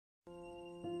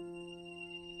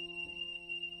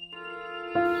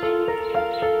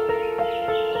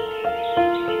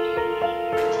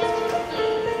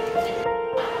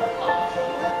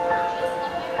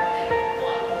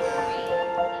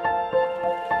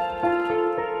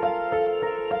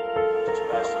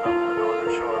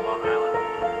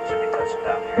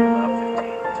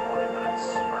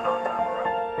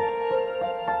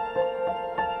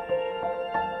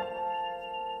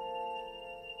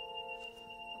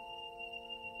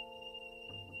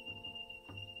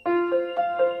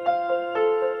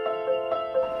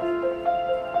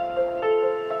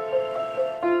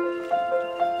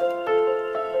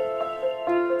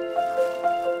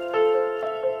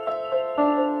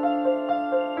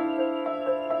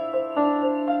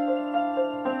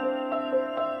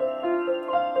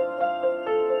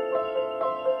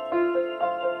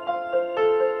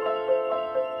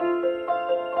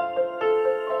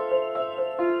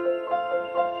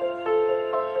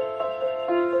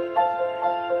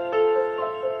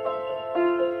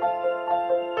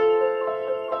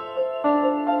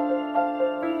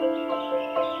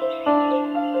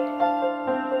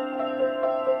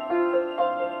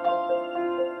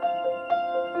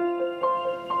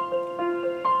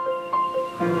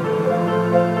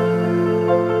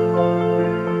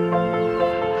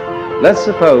Let's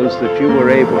suppose that you were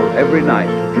able every night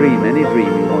to dream any dream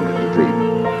you wanted to dream.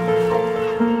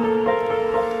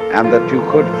 And that you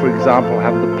could, for example,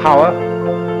 have the power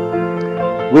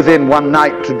within one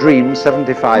night to dream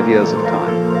 75 years of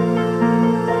time,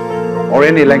 or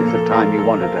any length of time you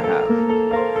wanted to have.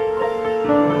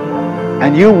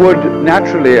 And you would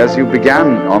naturally, as you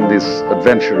began on this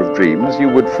adventure of dreams, you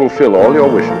would fulfill all your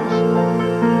wishes.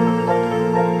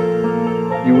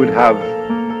 You would have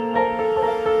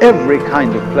every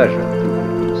kind of pleasure you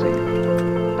could conceive.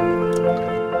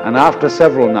 And after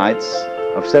several nights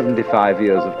of 75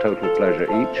 years of total pleasure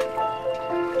each,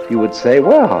 you would say,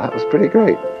 well, that was pretty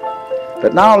great.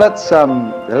 But now let's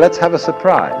have a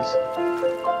surprise.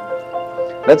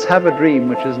 Let's have a dream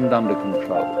which isn't under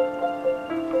control.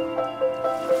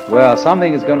 Well,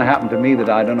 something is going to happen to me that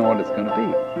I don't know what it's going to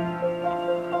be.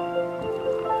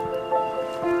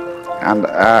 And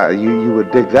you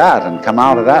would dig that and come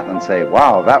out of that and say,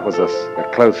 wow, that was a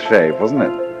close shave, wasn't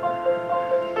it?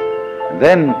 And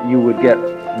then you would get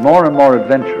more and more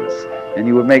adventurous, and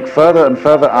you would make further and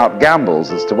further out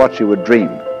gambles as to what you would dream.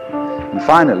 And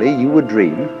finally, you would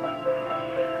dream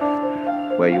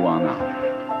where you are now.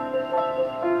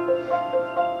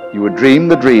 You would dream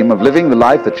the dream of living the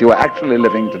life that you are actually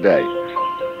living today.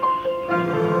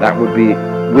 That would be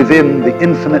within the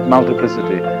infinite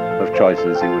multiplicity of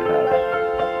choices you would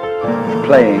have,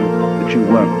 playing that you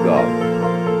weren't God.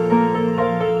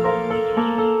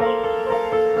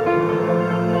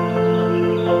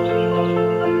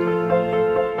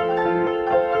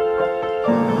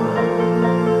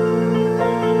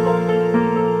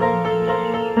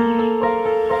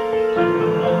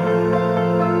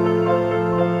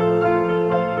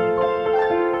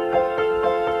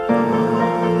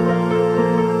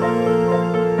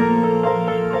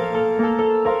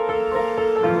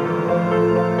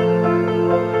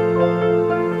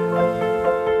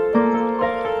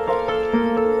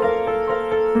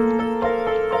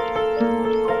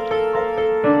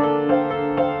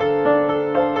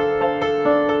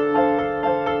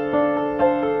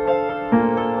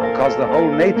 Because the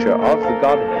whole nature of the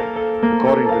Godhead,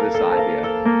 according to this idea,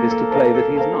 is to play that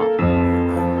he's not.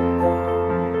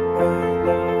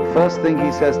 The first thing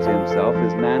he says to himself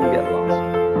is, man, get lost.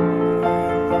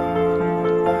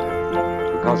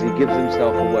 Because he gives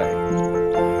himself away.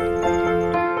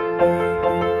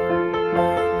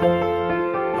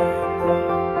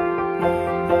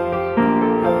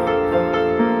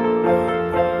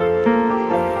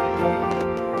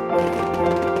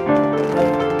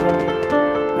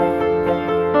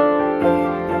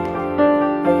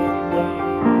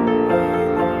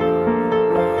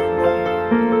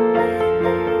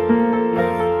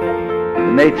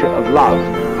 The nature of love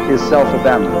is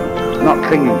self-abandonment, not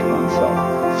clinging to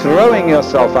oneself. Throwing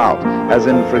yourself out, as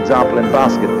in, for example, in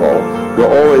basketball,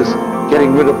 you're always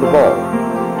getting rid of the ball.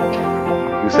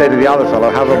 You say to the other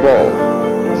fellow, have a ball,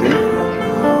 see?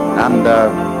 And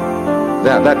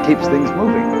that keeps things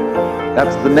moving.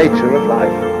 That's the nature of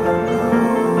life.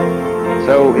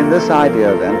 So in this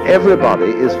idea, then, everybody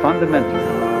is fundamentally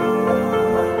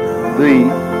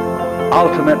the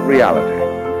ultimate reality.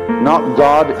 Not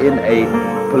God in a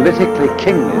politically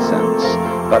kingly sense,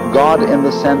 but God in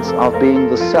the sense of being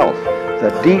the self, the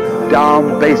deep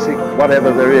down basic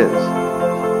whatever there is.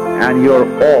 And you're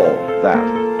all that,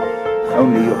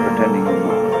 only you're pretending you're not.